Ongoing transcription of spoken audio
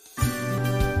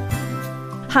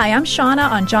Hi, I'm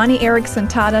Shauna on Johnny Erickson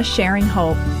Tata Sharing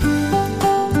Hope.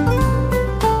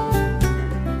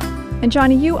 And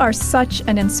Johnny, you are such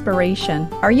an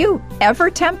inspiration. Are you ever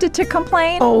tempted to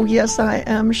complain? Oh, yes, I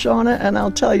am, Shauna, and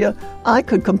I'll tell you, I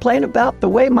could complain about the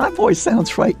way my voice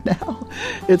sounds right now.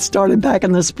 It started back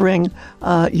in the spring,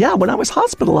 when I was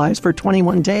hospitalized for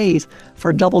 21 days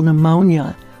for double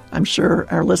pneumonia. I'm sure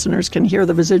our listeners can hear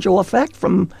the residual effect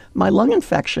from my lung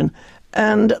infection.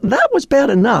 And that was bad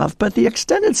enough, but the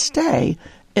extended stay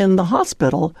in the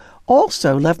hospital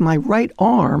also left my right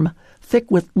arm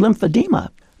thick with lymphedema.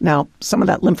 Now, some of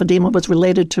that lymphedema was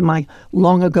related to my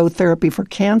long-ago therapy for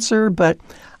cancer, but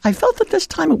I felt that this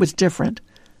time it was different.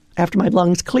 After my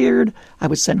lungs cleared, I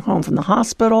was sent home from the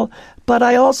hospital, but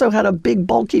I also had a big,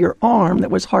 bulkier arm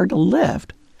that was hard to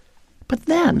lift. But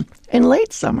then, in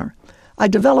late summer, I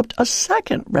developed a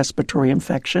second respiratory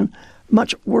infection,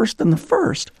 much worse than the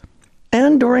first.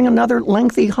 And during another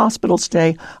lengthy hospital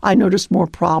stay, I noticed more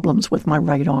problems with my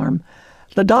right arm.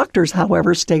 The doctors,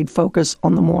 however, stayed focused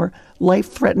on the more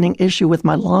life-threatening issue with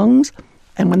my lungs.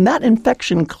 And when that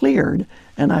infection cleared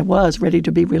and I was ready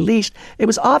to be released, it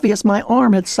was obvious my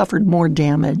arm had suffered more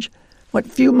damage. What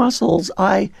few muscles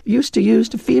I used to use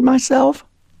to feed myself,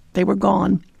 they were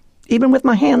gone. Even with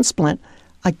my hand splint,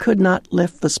 I could not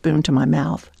lift the spoon to my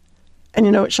mouth. And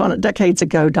you know, Shauna, decades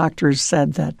ago, doctors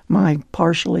said that my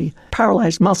partially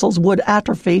paralyzed muscles would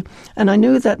atrophy, and I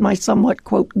knew that my somewhat,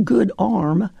 quote, good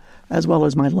arm, as well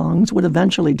as my lungs, would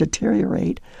eventually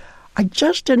deteriorate. I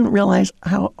just didn't realize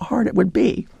how hard it would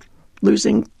be,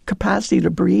 losing capacity to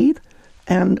breathe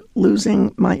and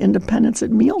losing my independence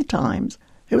at meal times.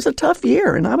 It was a tough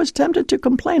year, and I was tempted to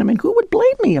complain. I mean, who would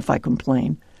blame me if I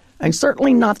complained? And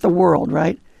certainly not the world,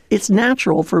 right? It's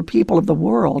natural for people of the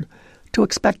world to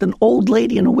expect an old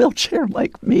lady in a wheelchair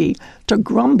like me to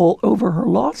grumble over her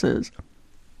losses.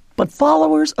 But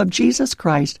followers of Jesus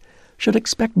Christ should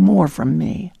expect more from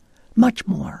me. Much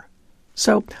more.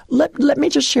 So let me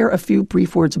just share a few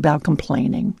brief words about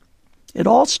complaining. It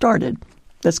all started,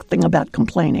 this thing about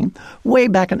complaining, way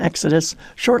back in Exodus,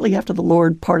 shortly after the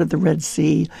Lord parted the Red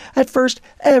Sea. At first,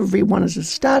 everyone is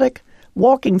ecstatic,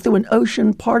 walking through an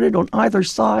ocean parted on either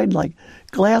side like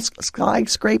glass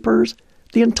skyscrapers.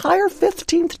 The entire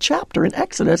 15th chapter in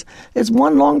Exodus is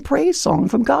one long praise song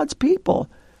from God's people,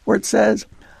 where it says,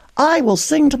 I will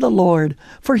sing to the Lord,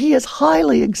 for he is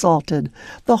highly exalted.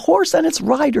 The horse and its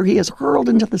rider he has hurled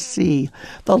into the sea.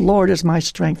 The Lord is my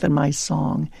strength and my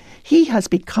song. He has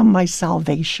become my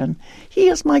salvation. He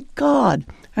is my God,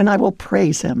 and I will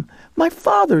praise him, my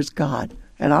Father's God,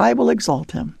 and I will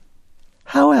exalt him.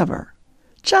 However,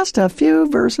 just a few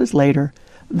verses later,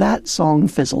 that song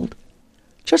fizzled.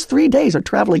 Just 3 days of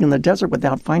traveling in the desert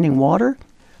without finding water,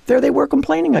 there they were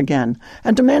complaining again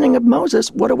and demanding of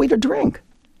Moses, what are we to drink?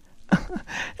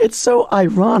 It's so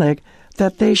ironic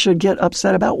that they should get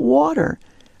upset about water.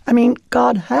 I mean,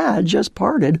 God had just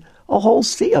parted a whole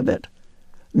sea of it.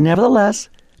 Nevertheless,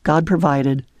 God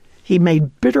provided. He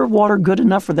made bitter water good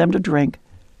enough for them to drink.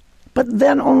 But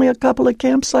then only a couple of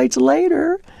campsites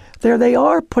later, there they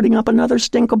are putting up another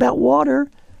stink about water.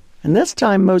 And this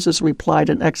time Moses replied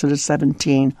in Exodus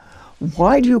 17,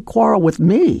 Why do you quarrel with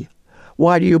me?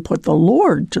 Why do you put the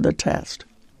Lord to the test?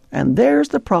 And there's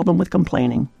the problem with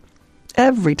complaining.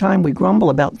 Every time we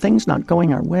grumble about things not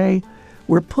going our way,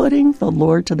 we're putting the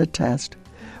Lord to the test.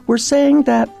 We're saying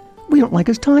that we don't like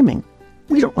his timing.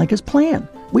 We don't like his plan.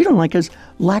 We don't like his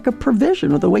lack of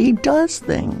provision or the way he does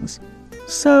things.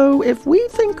 So if we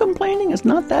think complaining is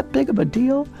not that big of a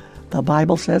deal, the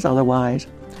Bible says otherwise.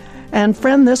 And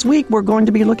friend, this week we're going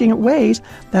to be looking at ways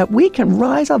that we can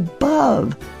rise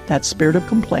above that spirit of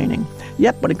complaining.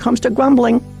 Yep, when it comes to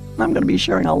grumbling, I'm going to be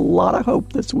sharing a lot of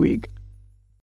hope this week.